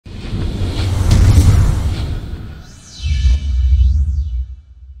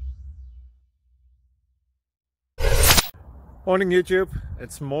Morning YouTube,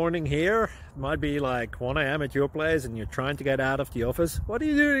 it's morning here. It might be like 1 a.m. at your place and you're trying to get out of the office. What are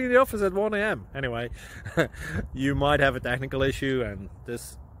you doing in the office at 1 a.m.? Anyway, you might have a technical issue and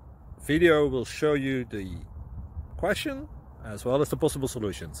this video will show you the question as well as the possible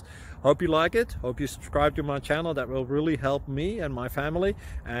solutions. Hope you like it, hope you subscribe to my channel. That will really help me and my family,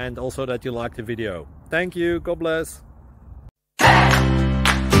 and also that you like the video. Thank you, God bless.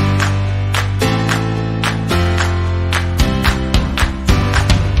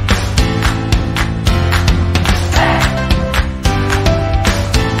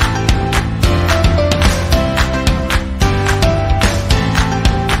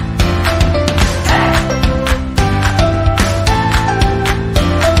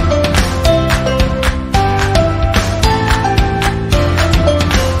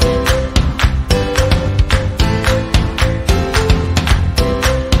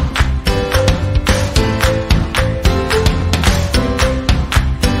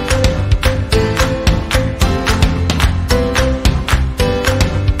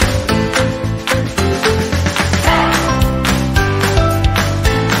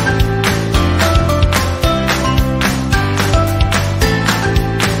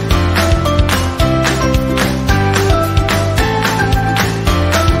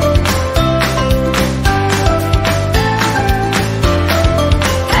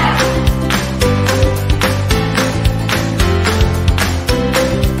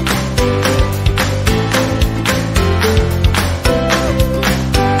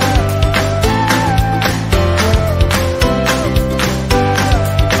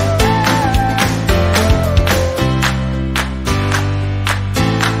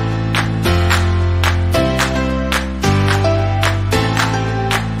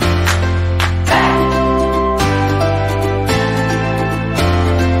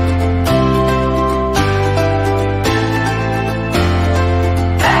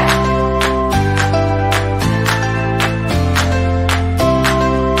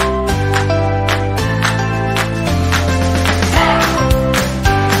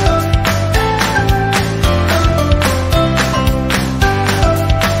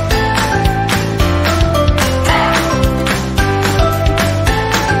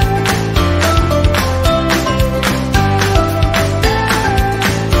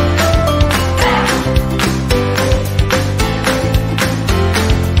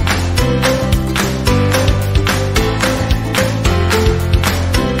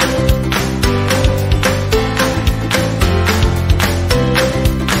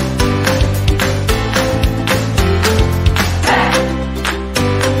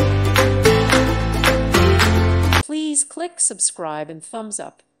 Please click subscribe and thumbs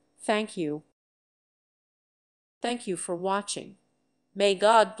up. Thank you. Thank you for watching. May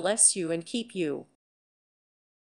God bless you and keep you.